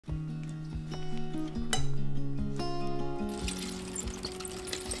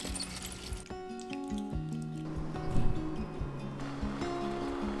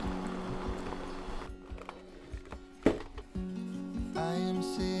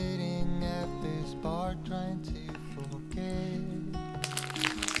bar trying to forget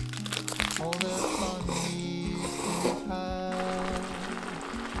all the fun we used to have.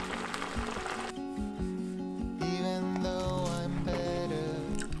 Even though I'm better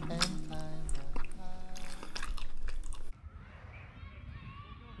and time has passed.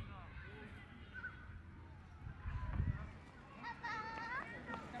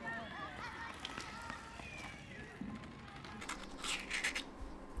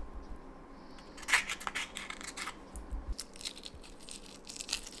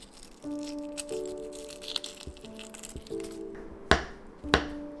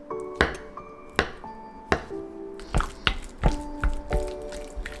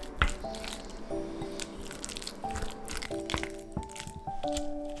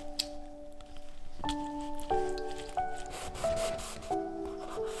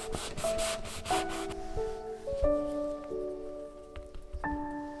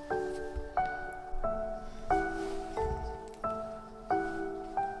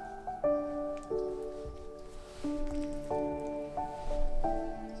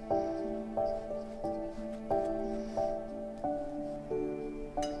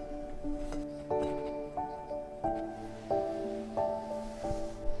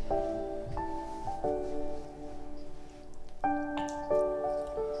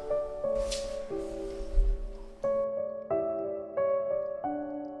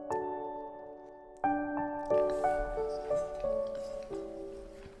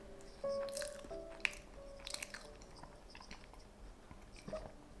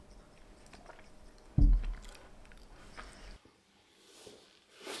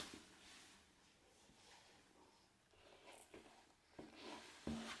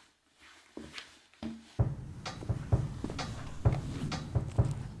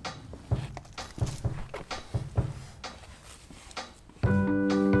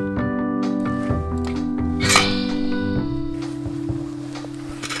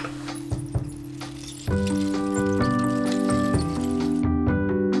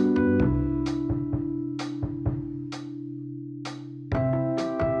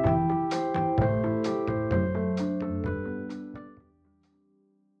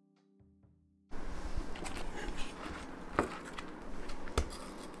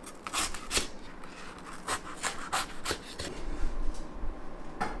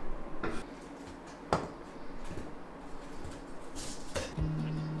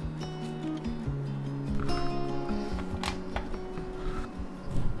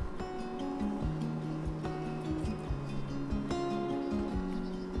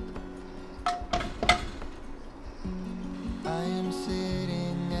 I am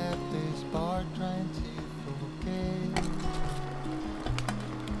sitting at this bar trying to forget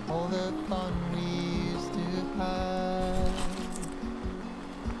all the fun we used to have.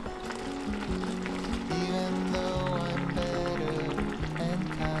 Even though I'm better and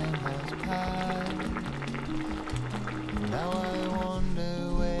time has passed, now I wonder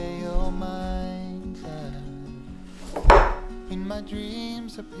where your mind's at. In my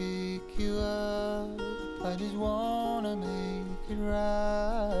dreams I pick you up, I just wanna make it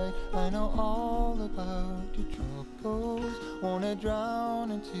right. I know all about your troubles, wanna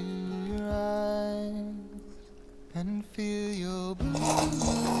drown into your eyes and feel your blue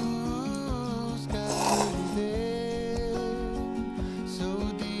sky there, so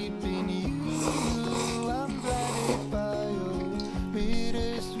deep in you. I'm blinded by your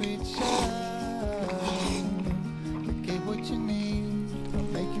bittersweet shine. You get what you need, I'll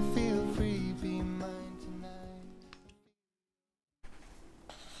make you feel free, be mine tonight.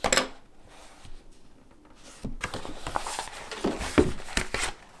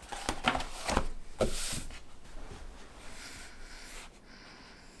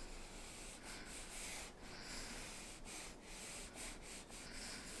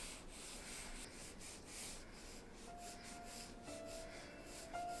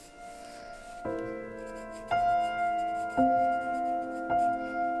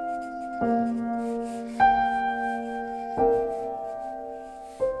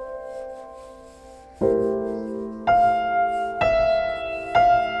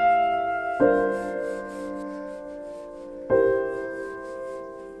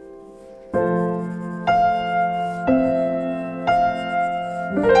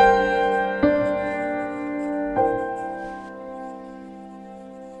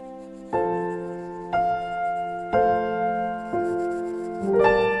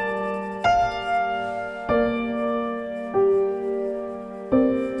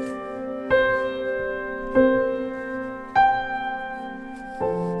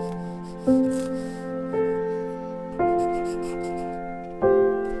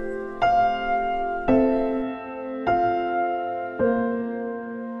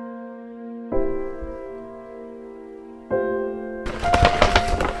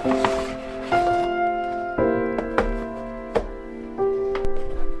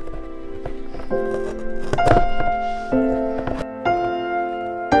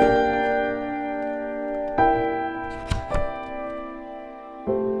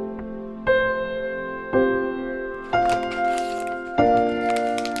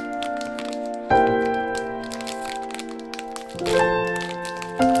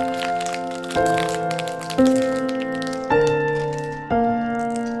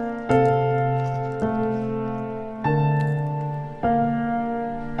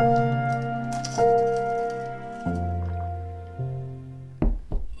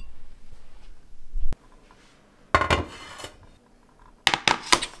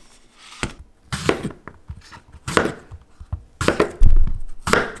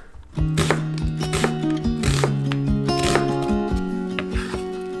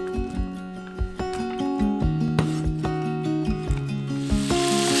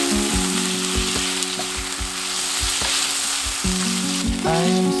 I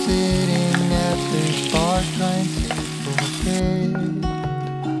am sitting at this bar trying to forget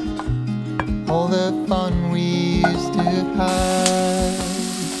all the fun we used to have.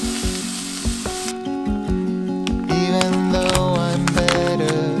 Even though I'm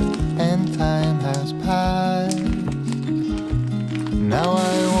better and time has passed, now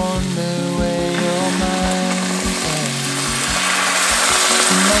I wonder where your mind's at.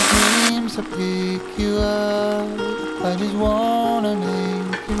 In my dreams I pick you up, I just wanna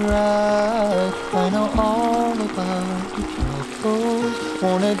make it right. I know all about your troubles,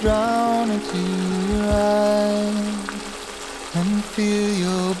 wanna drown into your eyes and feel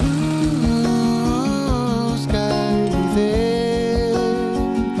your blue.